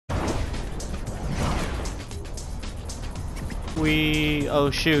Oh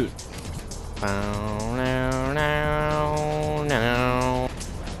shoot.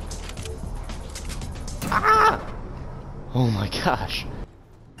 Ah! Oh my gosh.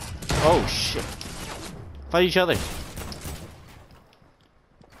 Oh shit. Fight each other.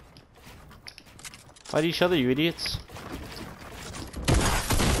 Fight each other, you idiots.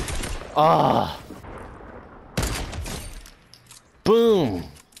 Ah! Boom!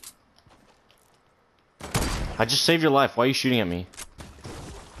 I just saved your life. Why are you shooting at me?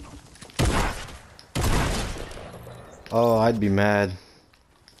 Oh, I'd be mad.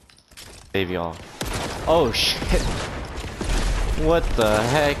 Save y'all. Oh shit. What the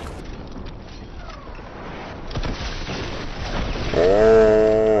heck?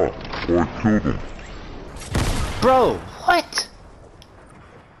 Oh, I killed him. Bro, what?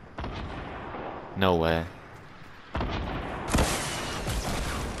 No way.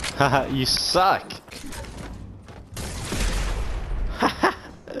 Haha, you suck. Haha.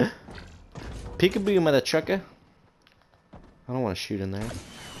 Peekaboo, mother trucker. I don't want to shoot in there.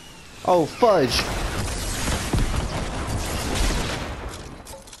 Oh, fudge!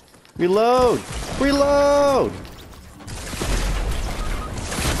 Reload! Reload!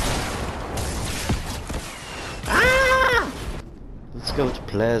 Ah! Let's go to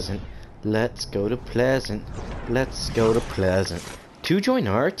Pleasant. Let's go to Pleasant. Let's go to Pleasant. To join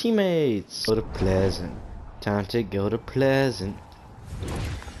our teammates. Go to Pleasant. Time to go to Pleasant.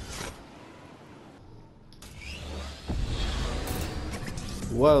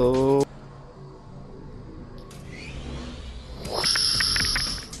 Whoa.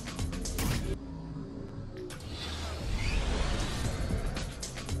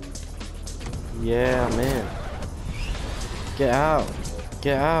 Yeah, man. Get out.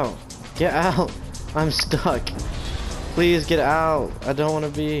 Get out. Get out. I'm stuck. Please get out. I don't want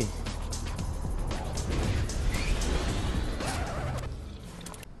to be.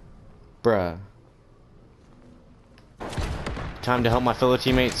 Bruh. Time to help my fellow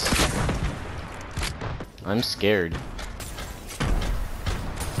teammates. I'm scared.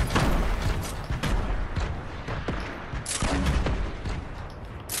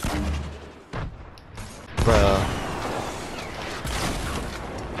 Bruh.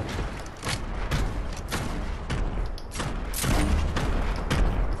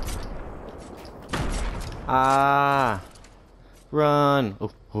 Ah. Run.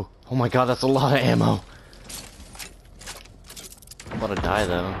 Oh my god, that's a lot of ammo. I'm about to die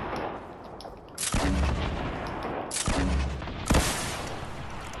though.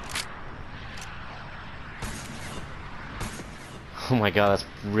 Oh my god, that's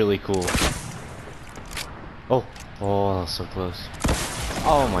really cool. Oh, that was so close.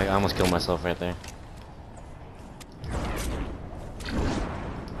 Oh my, I almost killed myself right there.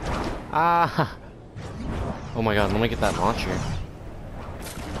 Ah! Oh my god, let me get that launcher.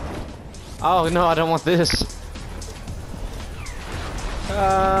 Oh no, I don't want this.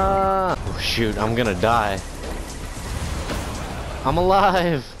 Ah! Oh shoot, I'm gonna die. I'm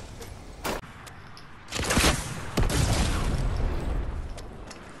alive!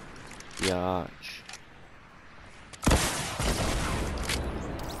 Yach.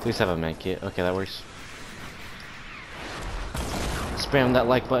 Please have a med kit. Okay, that works. Spam that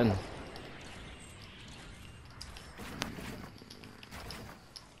like button.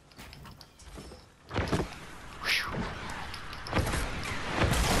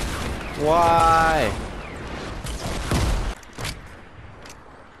 Why?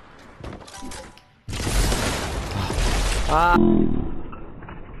 Ah.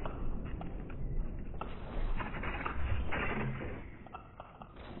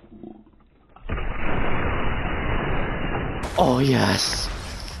 Oh yes.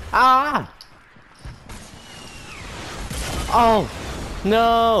 Ah. Oh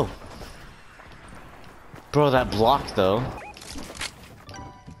no. Bro, that blocked though.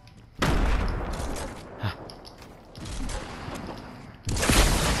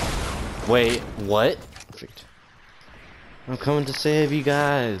 Wait, what? Perfect. I'm coming to save you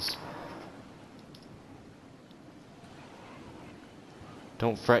guys.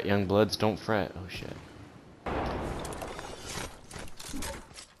 Don't fret, young bloods, don't fret. Oh shit.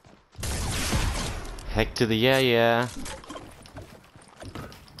 Heck to the yeah.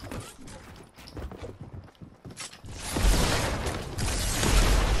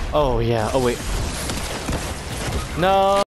 Oh yeah, oh wait. No!